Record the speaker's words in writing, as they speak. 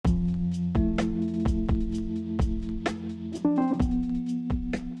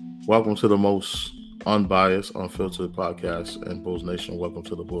Welcome to the most unbiased, unfiltered podcast in Bulls Nation. Welcome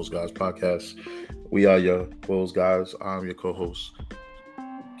to the Bulls Guys podcast. We are your Bulls Guys. I'm your co-host,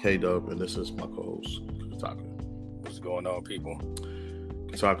 K-Dub, and this is my co-host, Kataka. What's going on, people?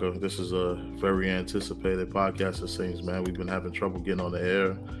 Kataka, this is a very anticipated podcast, it seems, man. We've been having trouble getting on the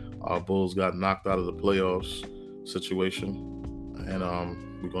air. Our Bulls got knocked out of the playoffs situation, and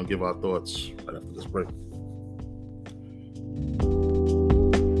we're going to give our thoughts right after this break.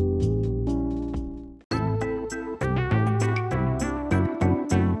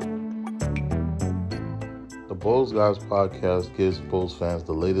 The Bulls Guys podcast gives Bulls fans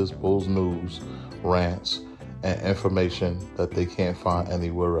the latest Bulls news, rants, and information that they can't find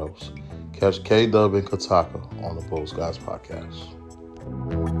anywhere else. Catch K-Dub and Kataka on the Bulls Guys podcast.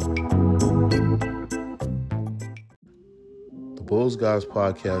 The Bulls Guys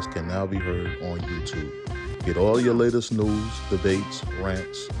podcast can now be heard on YouTube. Get all your latest news, debates,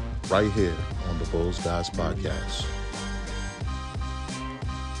 rants right here on the Bulls Guys podcast.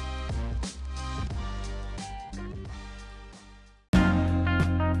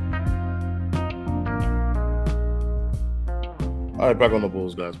 All right, back on the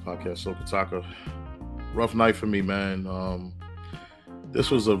Bulls Guys podcast. So, Kataka, rough night for me, man. This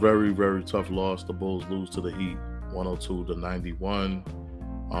was a very, very tough loss. The Bulls lose to the Heat, 102-91.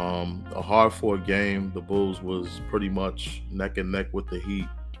 A hard-fought game. The Bulls was pretty much neck and neck with the Heat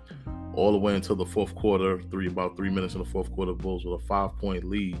all the way until the fourth quarter. About 3 minutes in the fourth quarter, Bulls with a 5-point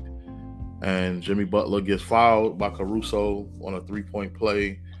lead. And Jimmy Butler gets fouled by Caruso on a 3-point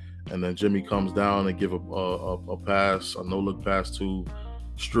play. And then Jimmy comes down and give a pass, a no-look pass to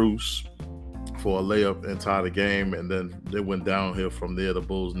Strus for a layup and tie the game. And then they went downhill from there. The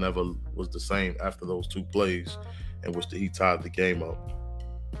Bulls never was the same after those two plays in which the Heat tied the game up.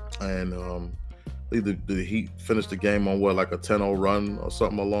 And the Heat finished the game on like a 10-0 run or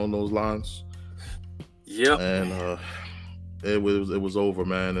something along those lines. Yep. And it was over,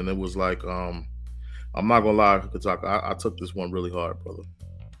 man. And it was like, I'm not gonna lie, Kataka, I took this one really hard, brother.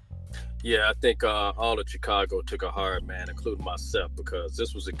 Yeah, I think all of Chicago took a hard, man, including myself, because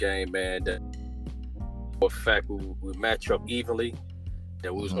this was a game, man, that for a fact we match up evenly,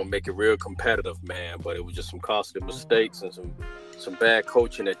 that we was going to make it real competitive, man, but it was just some costly mistakes and some bad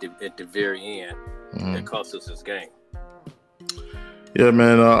coaching at the very end that cost us this game. Yeah,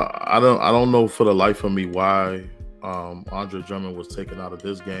 man, I don't know for the life of me why Andre Drummond was taken out of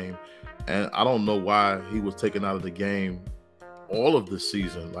this game, and I don't know why he was taken out of the game all of the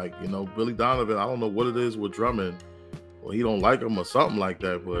season. Like, Billy Donovan, I don't know what it is with Drummond, or he don't like him or something like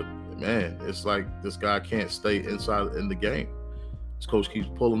that, but man, it's like this guy can't stay inside in the game. This coach keeps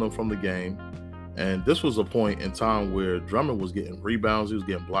pulling him from the game, and this was a point in time where Drummond was getting rebounds, he was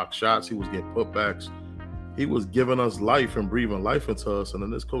getting blocked shots, he was getting putbacks, he was giving us life and breathing life into us, and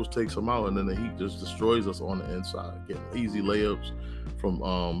then this coach takes him out, and then the Heat just destroys us on the inside, getting easy layups from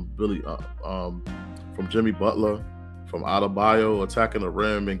from Jimmy Butler, from Adebayo attacking the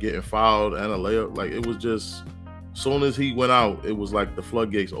rim and getting fouled and a layup. Like, it was just, as soon as he went out, it was like the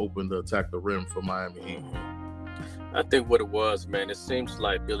floodgates opened to attack the rim for Miami Heat. I think what it was, man, it seems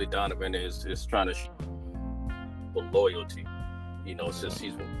like Billy Donovan is trying to show loyalty, since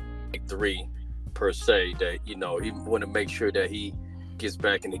he's like 3 per se, that, he want to make sure that he gets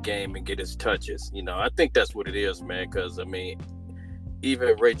back in the game and get his touches. I think that's what it is, man, because,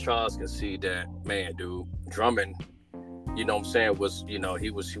 even Ray Charles can see that, man, dude, Drummond, was, he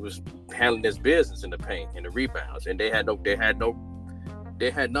was handling his business in the paint and the rebounds, and they had nothing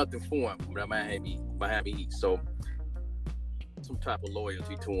for him from Miami Heat. So some type of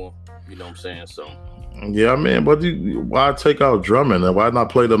loyalty to him, So yeah, man, but why take out Drummond and why not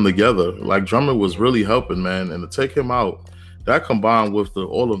play them together? Like, Drummond was really helping, man, and to take him out, that combined with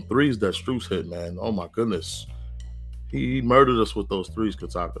all them threes that Strus hit, man. Oh my goodness, he murdered us with those threes,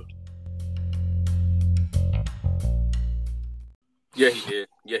 Kataka. Yeah,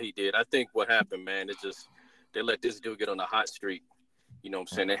 he did. I think what happened, man, it's just they let this dude get on a hot streak.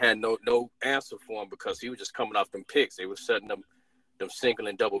 They had no answer for him because he was just coming off them picks. They were setting them single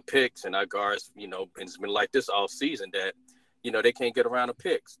and double picks, and our guards, and it's been like this all season that, they can't get around the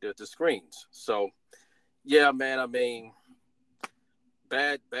picks, the screens. So, yeah, man,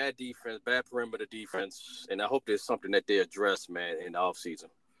 bad defense, bad perimeter defense, and I hope there's something that they address, man, in the offseason.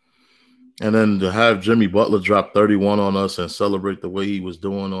 And then to have Jimmy Butler drop 31 on us and celebrate the way he was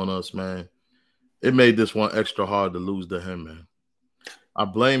doing on us, man, it made this one extra hard to lose to him, man. I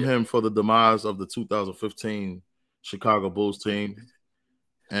blame him for the demise of the 2015 Chicago Bulls team.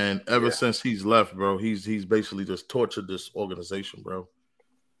 And ever since he's left, bro, he's basically just tortured this organization, bro.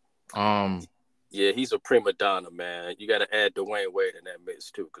 Yeah, he's a prima donna, man. You got to add Dwayne Wade in that mix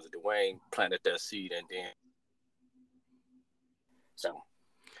too, because Dwayne planted that seed, and then so.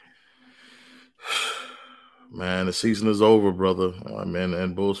 Man, the season is over, brother. Man,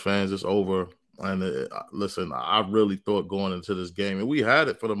 and Bulls fans, it's over. And listen, I really thought going into this game, and we had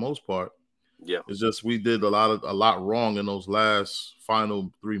it for the most part. Yeah, It's just we did a lot wrong in those last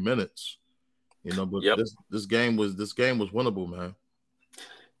final 3 minutes. But yep, this game was winnable, man.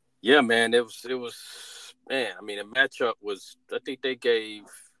 yeah, man. It was man. I mean, the matchup was. I think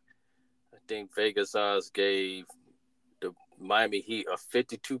Vegas odds gave the Miami Heat a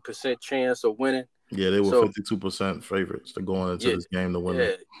 52% chance of winning. Yeah, they were So 52% favorites to going into yeah, this game to win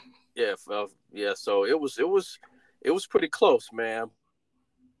it. yeah, yeah. So it was pretty close, man.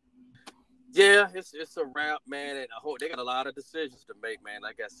 Yeah, it's a wrap, man. And I hope they got a lot of decisions to make, man.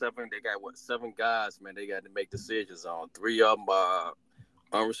 They got seven guys, man. They got to make decisions on. Three of them are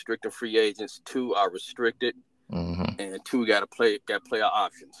unrestricted free agents. Two are restricted, and two got player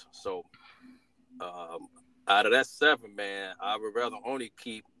options. So, out of that seven, man, I would rather only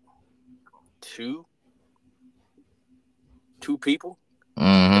keep two people,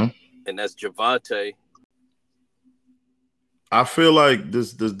 and that's Javante. I feel like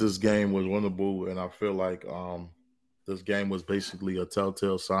this game was winnable, and I feel like this game was basically a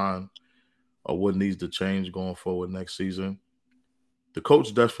telltale sign of what needs to change going forward next season. The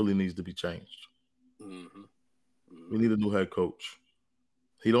coach definitely needs to be changed. We need a new head coach.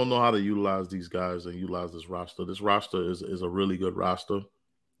 He don't know how to utilize these guys and utilize this roster. This roster is a really good roster,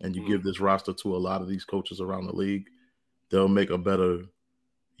 and you give this roster to a lot of these coaches around the league, they'll make a better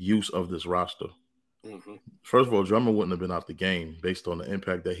use of this roster. First of all, Drummond wouldn't have been out the game based on the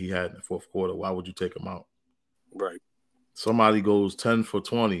impact that he had in the fourth quarter. Why would you take him out? Right. Somebody goes 10 for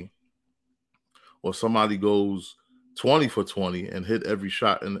 20, or somebody goes 20 for 20 and hit every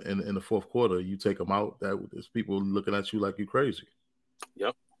shot in the fourth quarter. You take him out. There's people looking at you like you're crazy.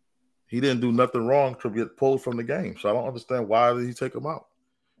 Yep. He didn't do nothing wrong to get pulled from the game. So I don't understand why did he take him out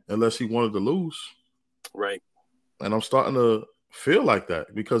unless he wanted to lose. Right. And I'm starting to feel like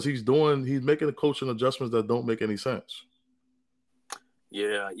that because he's making the coaching adjustments that don't make any sense.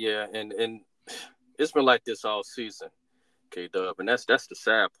 Yeah, and it's been like this all season, K-Dub, and that's the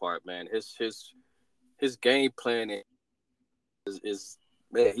sad part, man. His game planning is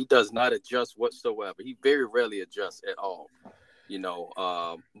man, he does not adjust whatsoever. He very rarely adjusts at all.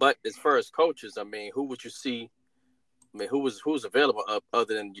 But as far as coaches, I mean, who would you see? I mean, who's available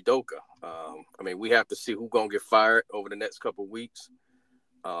other than Udoka? I mean, we have to see who's gonna get fired over the next couple of weeks.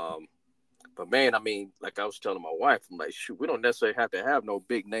 But man, I mean, like I was telling my wife, I'm like, shoot, we don't necessarily have to have no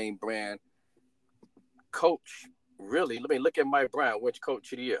big name brand coach. Really, let me look at Mike Brown, which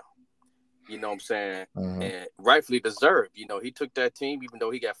coach of the year. You know what I'm saying? And rightfully deserved. He took that team, even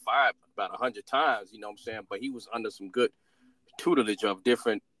though he got fired about 100 times. You know what I'm saying? But he was under some good tutelage of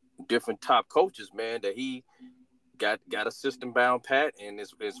different top coaches, man. That he got a system bound pat and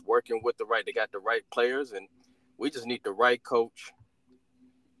is working with they got the right players, and we just need the right coach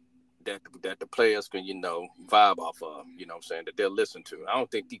that the players can vibe off of. You know what I'm saying? That they'll listen to. I don't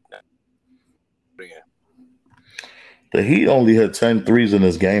think deep down. The Heat only had 10 threes in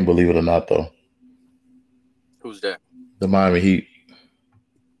this game, believe it or not, though. Who's that? The Miami Heat.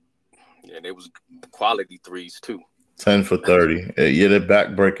 Yeah, they was quality threes too. 10 for 30. Yeah, the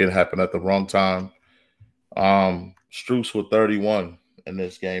back breaking happened at the wrong time. Strus with 31 in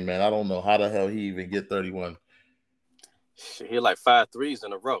this game, man. I don't know how the hell he even get 31. He hit like 5 threes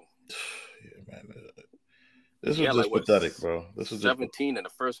in a row. Yeah, man. This was just pathetic, bro. This was 17 in the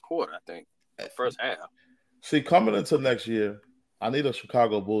first quarter, I think. First half. See, coming into next year, I need a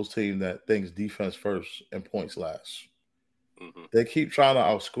Chicago Bulls team that thinks defense first and points last. They keep trying to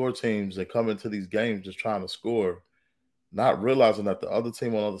outscore teams and come into these games just trying to score, not realizing that the other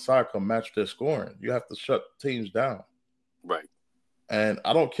team on the other side can match their scoring. You have to shut teams down. Right. And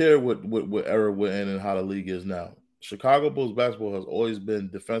I don't care what era we're in and how the league is now. Chicago Bulls basketball has always been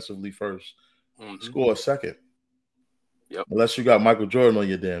defensively first, score second. Yep. Unless you got Michael Jordan on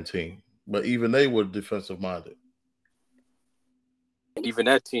your damn team. But even they were defensive minded. Even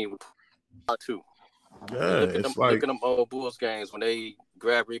that team too. Yeah, look at them old Bulls games when they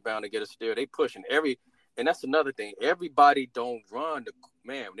grab rebound and get a steal. They pushing and that's another thing. Everybody don't run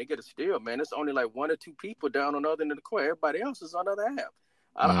when they get a steal, man. It's only like one or two people down on the other end of the court. Everybody else is on the other half.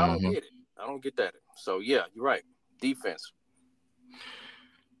 I don't get it. I don't get that. So yeah, you're right. Defense.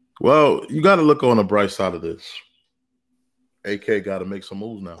 Well, you got to look on the bright side of this. AK got to make some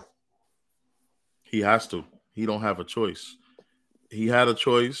moves now. He has to. He don't have a choice. He had a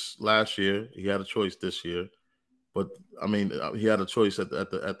choice last year. He had a choice this year. But I mean, he had a choice at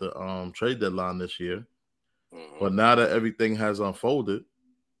the trade deadline this year. Mm-hmm. But now that everything has unfolded,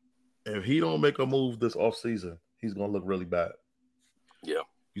 if he don't make a move this offseason, he's gonna look really bad. Yeah.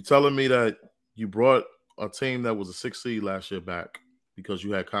 You telling me that you brought a team that was a 6 seed last year back because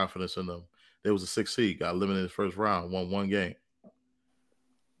you had confidence in them. They was a 6 seed, got eliminated in the first round, won one game.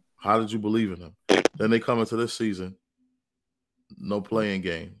 How did you believe in them? Then they come into this season, no playing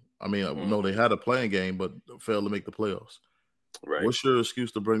game. I mean, no, they had a playing game, but failed to make the playoffs. Right. What's your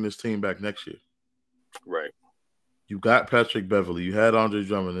excuse to bring this team back next year? Right. You got Patrick Beverly, you had Andre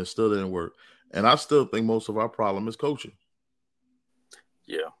Drummond, and it still didn't work. And I still think most of our problem is coaching.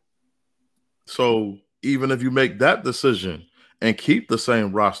 Yeah. So even if you make that decision and keep the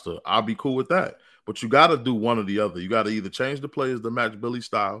same roster, I'll be cool with that. But you got to do one or the other. You got to either change the players to match Billy's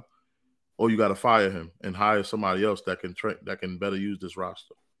style, or you got to fire him and hire somebody else that can better use this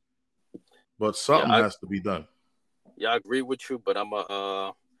roster. But something has to be done. Yeah, I agree with you, but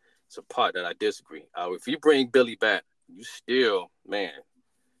it's a part that I disagree. If you bring Billy back, you still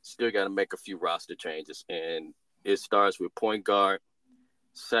got to make a few roster changes, and it starts with point guard.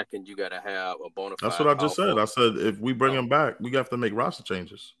 Second, you got to have a bona fide. That's what I just said. I said if we bring him back, we have to make roster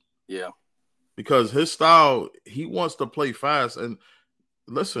changes. Yeah, because his style, he wants to play fast. And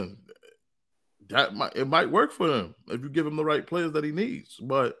listen, it might work for him if you give him the right players that he needs.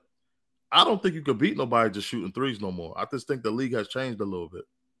 But I don't think you could beat nobody just shooting threes no more. I just think the league has changed a little bit.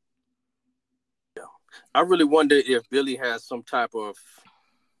 Yeah, I really wonder if Billy has some type of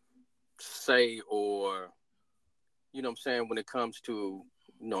say, or you know what I'm saying, when it comes to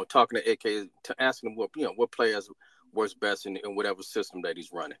talking to AK, to asking him what players works best in whatever system that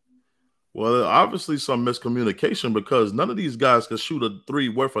he's running. Well, obviously some miscommunication because none of these guys can shoot a three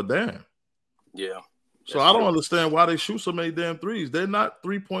worth a damn. Yeah. So I don't understand why they shoot so many damn threes. They're not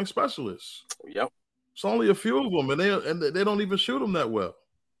 3-point specialists. Yep. It's only a few of them, and they don't even shoot them that well.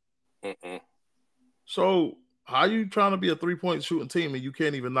 Mm-mm. So how you trying to be a 3-point shooting team and you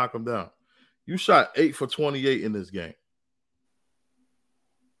can't even knock them down? You shot 8 for 28 in this game.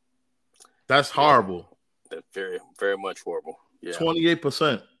 That's horrible. That's very, very much horrible. Yeah.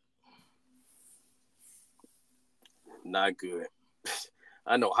 28%. Not good.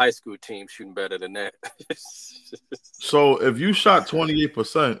 I know high school teams shooting better than that. So if you shot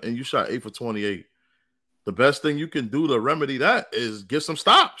 28% and you shot 8 for 28, the best thing you can do to remedy that is get some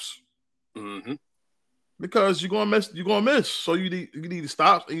stops. Mm-hmm. Because you're gonna miss. So you need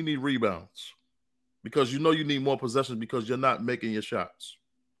stops and you need rebounds. Because you need more possessions because you're not making your shots.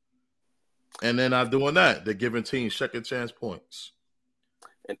 And they're not doing that. They're giving teams second chance points.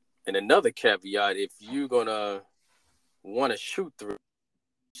 And another caveat, if you're gonna want to shoot through,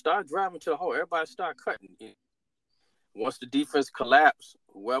 start driving to the hole. Everybody start cutting. Once the defense collapse,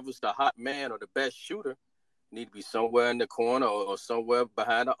 whoever's the hot man or the best shooter need to be somewhere in the corner or somewhere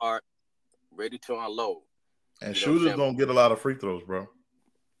behind the arc, ready to unload. And shooters don't get a lot of free throws, bro.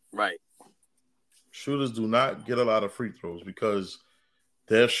 Right. Shooters do not get a lot of free throws because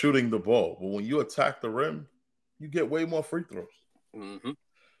they're shooting the ball. But when you attack the rim, you get way more free throws. Mm-hmm.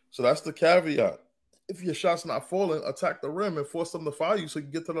 So that's the caveat. If your shot's not falling, attack the rim and force them to foul you so you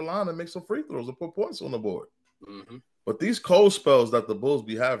can get to the line and make some free throws and put points on the board. Mm-hmm. But these cold spells that the Bulls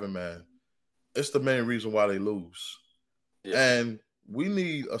be having, man, it's the main reason why they lose. Yeah. And we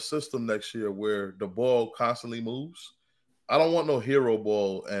need a system next year where the ball constantly moves. I don't want no hero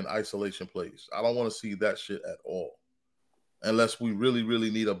ball and isolation plays. I don't want to see that shit at all. Unless we really,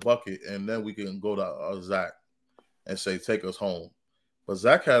 really need a bucket, and then we can go to Zach and say, take us home. But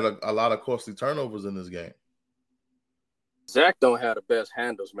Zach had a lot of costly turnovers in this game. Zach don't have the best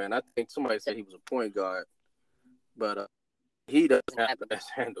handles, man. I think somebody said he was a point guard, but he doesn't have the best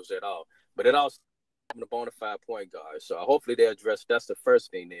handles at all. But it also having a bona fide point guard. So hopefully they address. That's the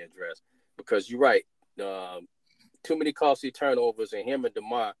first thing they address, because you're right. Too many costly turnovers, and him and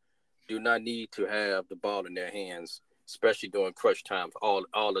DeMar do not need to have the ball in their hands, especially during crunch time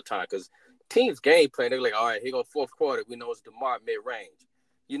all the time. Because teams game plan, they're like, all right, here go fourth quarter. We know it's DeMar mid-range.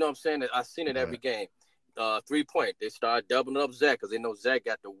 You know what I'm saying? I've seen it every game. 3-point, they start doubling up Zach because they know Zach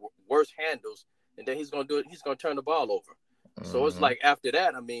got the worst handles, and then he's going to do it. He's going to turn the ball over. Mm-hmm. So it's like after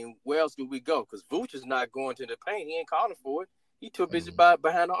that, I mean, where else do we go? Because Vooch is not going to the paint. He ain't calling for it. He too busy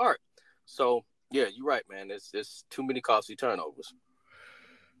behind the arc. So, yeah, you're right, man. It's too many costly turnovers.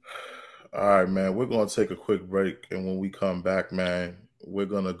 All right, man. We're going to take a quick break, and when we come back, man, we're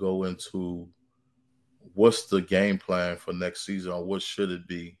going to go into what's the game plan for next season, or what should it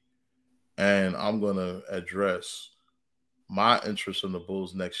be, and I'm going to address my interest in the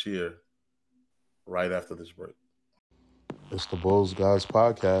Bulls next year right after this break. It's the Bulls Guys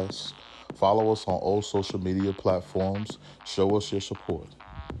Podcast. Follow us on all social media platforms. Show us your support.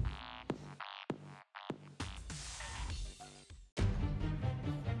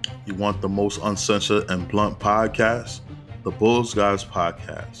 You want the most uncensored and blunt podcast? The Bulls Guys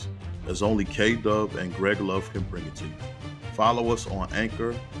Podcast. As only K Dub and Greg Love can bring it to you. Follow us on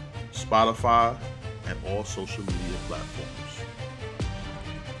Anchor, Spotify, and all social media platforms.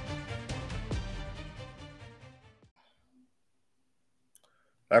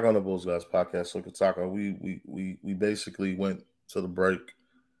 Back on the Bulls Guys Podcast, so Kataka, we basically went to the break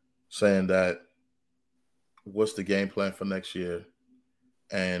saying that what's the game plan for next year?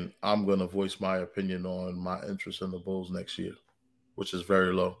 And I'm going to voice my opinion on my interest in the Bulls next year, which is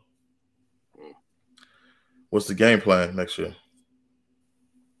very low. What's the game plan next year?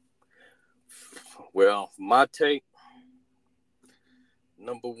 Well, my take,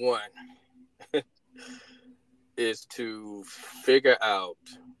 number one, is to figure out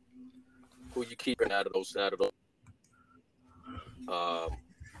who you keeping out of those.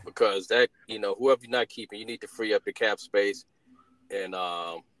 Because that, whoever you're not keeping, you need to free up the cap space and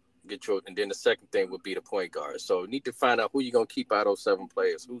get your. And then the second thing would be the point guard. So you need to find out who you're gonna keep out of those 7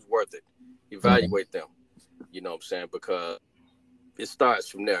 players. Who's worth it? Evaluate them. You know what I'm saying? Because it starts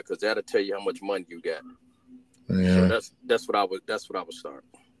from there. Because that'll tell you how much money you got. Yeah. So that's what I would start.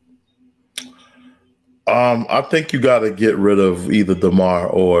 I think you got to get rid of either DeMar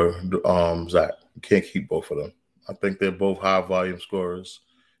or Zach. You can't keep both of them. I think they're both high volume scorers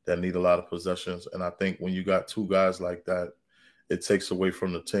that need a lot of possessions. And I think when you got 2 guys like that, it takes away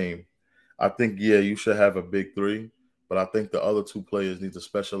from the team. I think, you should have a big 3, but I think the other 2 players need to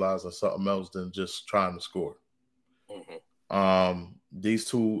specialize in something else than just trying to score. Mm-hmm. These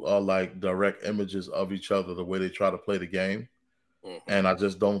 2 are like direct images of each other, the way they try to play the game. Mm-hmm. And I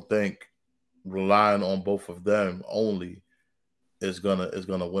just don't think relying on both of them only is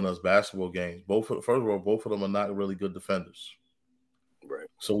gonna win us basketball games. First of all, both of them are not really good defenders. Right.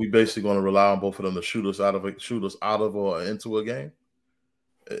 So we basically going to rely on both of them to shoot us out of or into a game.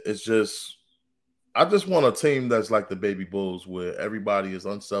 It's just, I just want a team that's like the Baby Bulls, where everybody is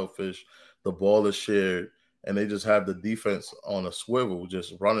unselfish, the ball is shared, and they just have the defense on a swivel,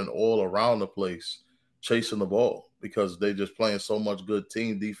 just running all around the place, chasing the ball, because they just playing so much good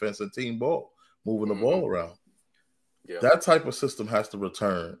team defense and team ball, moving the ball around. Yeah. That type of system has to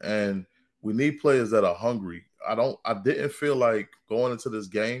return, and we need players that are hungry. I didn't feel like going into this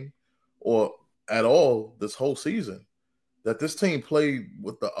game or at all this whole season that this team played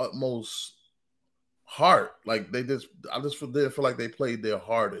with the utmost heart. Like I just didn't feel like they played their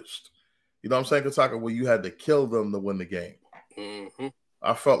hardest. You know what I'm saying, Kataka? Where you had to kill them to win the game. Mm-hmm.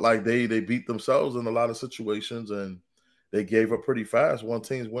 I felt like they beat themselves in a lot of situations, and they gave up pretty fast. One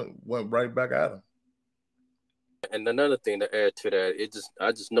team went right back at them. And another thing to add to that,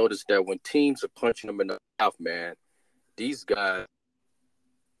 I just noticed that when teams are punching them in the mouth, man, these guys,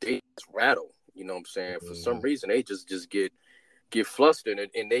 they just rattle. You know what I'm saying? For some reason, they just get flustered,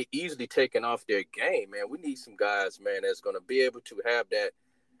 and they easily taking off their game, man. We need some guys, man, that's going to be able to have that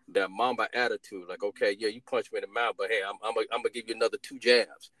Mamba attitude. Like, okay, yeah, you punch me in the mouth, but hey, I'm gonna give you another 2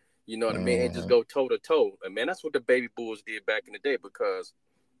 jabs. You know what I mean? And just go toe to toe. And man, that's what the Baby Bulls did back in the day, because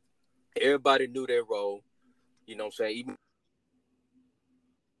everybody knew their role. You know what I'm saying? Even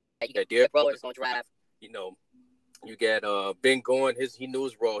Derrick Rose going to drive. You got Ben Goin, he knew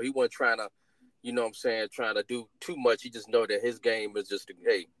his role. He wasn't trying to, trying to do too much. He just know that his game is just to,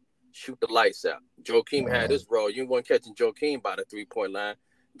 hey, shoot the lights out. Joakim had his role. You weren't catching Joakim by the 3-point line.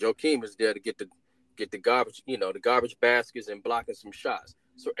 Joakim is there to get the garbage, the garbage baskets and blocking some shots.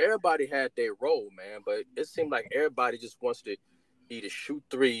 So everybody had their role, man. But it seemed like everybody just wants to either shoot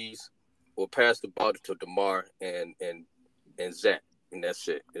threes or pass the ball to DeMar and Zach, and that's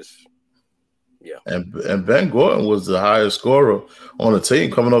it. And Ben Gordon was the highest scorer on the team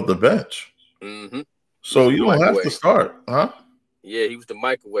coming off the bench. Mm-hmm. So you don't have to start, huh? Yeah, he was the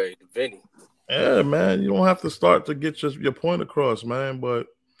microwave, the Vinny. Yeah, man, you don't have to start to get your point across, man. But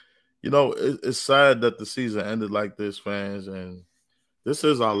it's sad that the season ended like this, fans, and this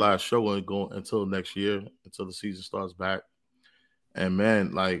is our last show and going until next year, until the season starts back. And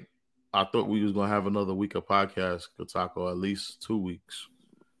man, like, I thought we was gonna have another week of podcast, Kataka, at least 2 weeks.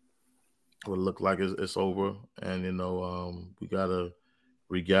 It would look like it's over, and we gotta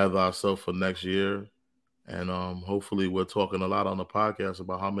regather ourselves for next year, and hopefully we're talking a lot on the podcast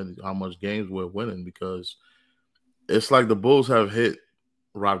about how much games we're winning, because it's like the Bulls have hit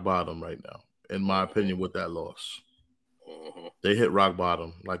rock bottom right now, in my opinion, with that loss. Mm-hmm. They hit rock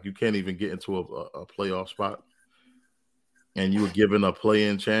bottom. Like, you can't even get into a playoff spot. And you were given a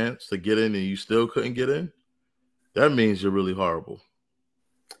play-in chance to get in and you still couldn't get in, that means you're really horrible.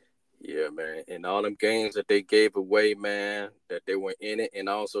 Yeah, man. And all them games that they gave away, man, that they were in it, and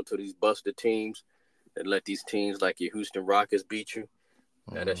also to these busted teams that let these teams like your Houston Rockets beat you.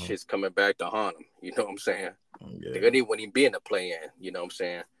 Now that Mhm. shit's coming back to haunt them. You know what I'm saying? They Yeah. didn't even be in the play in. You know what I'm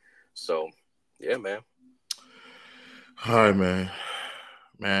saying? So, yeah, man. All right, man.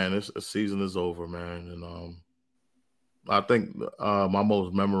 Man, this season is over, man, and I think my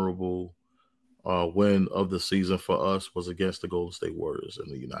most memorable win of the season for us was against the Golden State Warriors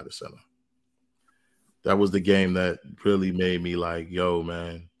in the United Center. That was the game that really made me like, yo,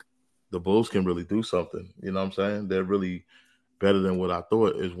 man, the Bulls can really do something. You know what I'm saying? They're really better than what I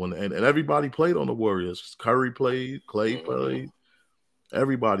thought is when and everybody played on the Warriors. Curry played, Clay Hmm. played,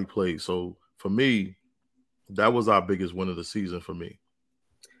 everybody played. So for me, that was our biggest win of the season for me.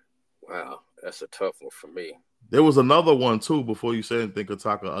 Wow, that's a tough one for me. There was another one too before you said anything,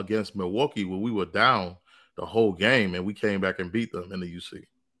 Kataka, against Milwaukee where we were down the whole game and we came back and beat them in the UC.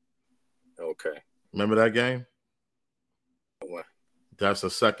 Okay. Remember that game? Well, That's a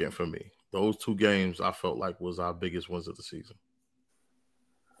second for me. Those two games I felt like was our biggest wins of the season.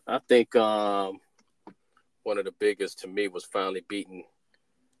 I think one of the biggest to me was finally beating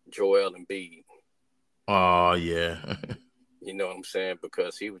Joel Embiid. Oh yeah. You know what I'm saying?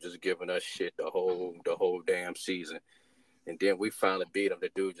 Because he was just giving us shit the whole damn season. And then we finally beat him. The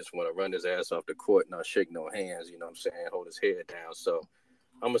dude just want to run his ass off the court, not shake no hands. You know what I'm saying? Hold his head down. So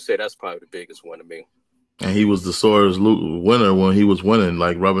I'm gonna say that's probably the biggest one to me. And he was the sorest winner when he was winning,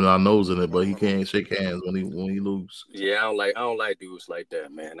 like rubbing our nose in it, but he can't shake hands when he lose. Yeah, I don't like dudes like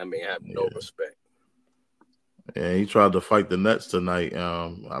that, man. I mean, I have no Yeah. respect. And he tried to fight the Nets tonight.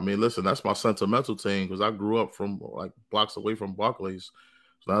 I mean, listen, that's my sentimental team because I grew up from like blocks away from Barclays.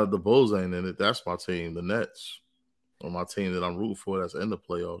 So now that the Bulls ain't in it, that's my team, the Nets, or my team that I'm rooting for that's in the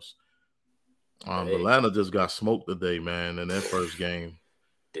playoffs. Hey, Atlanta just got smoked today, man, in their first game.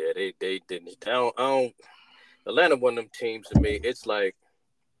 yeah, they didn't. I don't. Atlanta, one of them teams to me. It's like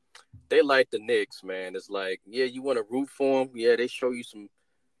they like the Knicks, man. It's like, yeah, you want to root for them. Yeah, they show you some,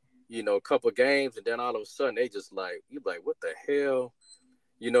 a couple of games, and then all of a sudden they just like you like, what the hell?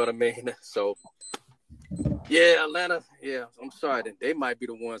 You know what I mean? So yeah, Atlanta. Yeah, I'm sorry. They might be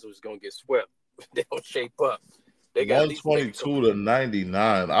the ones who's gonna get swept. They don't shape up. They got at least maybe 122 to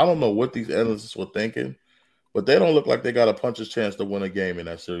 99. I don't know what these analysts were thinking, but they don't look like they got a puncher's chance to win a game in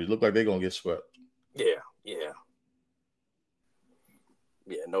that series. Look like they're gonna get swept. yeah, yeah,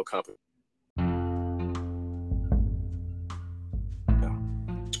 yeah. No competition.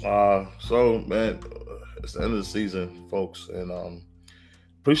 So man, it's the end of the season, folks, and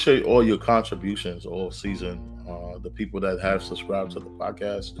appreciate all your contributions all season. The people that have subscribed to the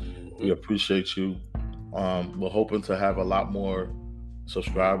podcast, we Hmm. appreciate you. We're hoping to have a lot more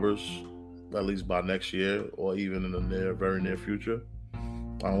subscribers, at least by next year or even in the very near future.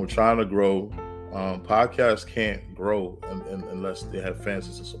 We're trying to grow. Podcasts can't grow unless they have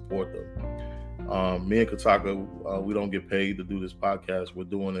fans to support them. Me and Kataka, we don't get paid to do this podcast. We're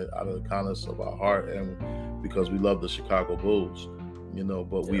doing it out of the kindness of our heart and because we love the Chicago Bulls,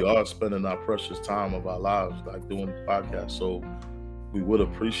 but we Yeah, are spending our precious time of our lives like doing the podcast. So we would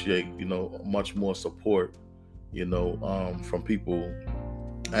appreciate, much more support, from people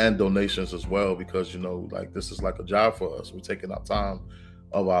and donations as well, because, like this is like a job for us. We're taking our time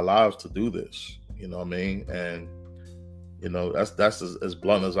of our lives to do this, you know what I mean? And that's as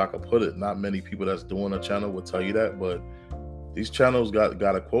blunt as I could put it. Not many people that's doing a channel will tell you that, but these channels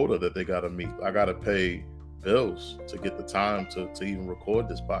got a quota that they got to meet. I got to pay bills to get the time to even record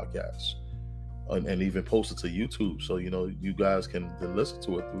this podcast and even post it to YouTube. So, you guys can listen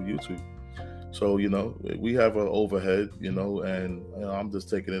to it through YouTube. So, we have an overhead, and I'm just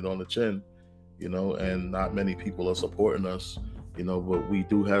taking it on the chin, and not many people are supporting us, but we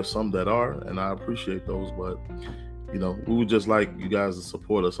do have some that are, and I appreciate those. But we would just like you guys to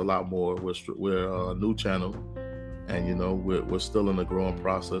support us a lot more. We're a new channel, and we're still in the growing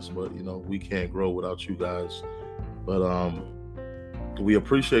process. But we can't grow without you guys. But we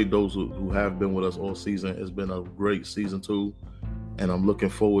appreciate those who have been with us all season. It's been a great season 2, and I'm looking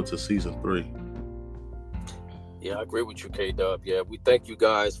forward to season 3. yeah, I agree with you, K Dub. Yeah, we thank you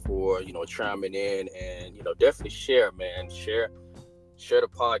guys for chiming in and definitely share, man. Share the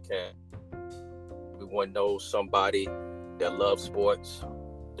podcast. We want to know somebody that loves sports,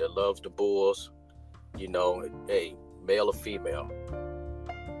 that loves the Bulls. Hey, male or female.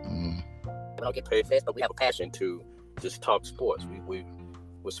 Mm. We don't get paid for this, but we have a passion to just talk sports. We're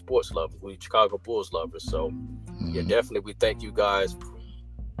sports lovers. We Chicago Bulls lovers. So yeah, definitely we thank you guys,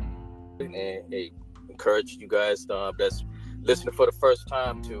 and hey, encourage you guys that's listening for the first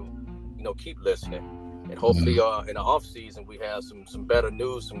time to keep listening. And hopefully in the off season we have some better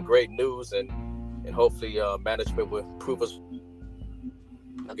news, some great news, and hopefully management will prove us,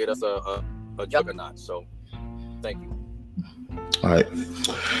 get us a juggernaut. So thank you. All right.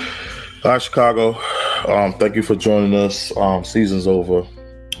 All right, Chicago. Thank you for joining us. Season's over,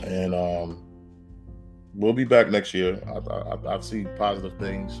 and we'll be back next year. I see positive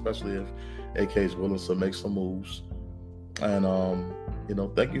things, especially if AK is willing to make some moves. And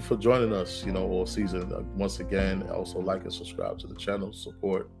thank you for joining us. All season. Once again, also like and subscribe to the channel,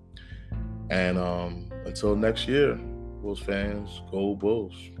 support. And until next year, Bulls fans, go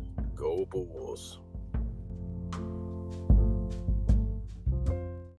Bulls. Go Bulls.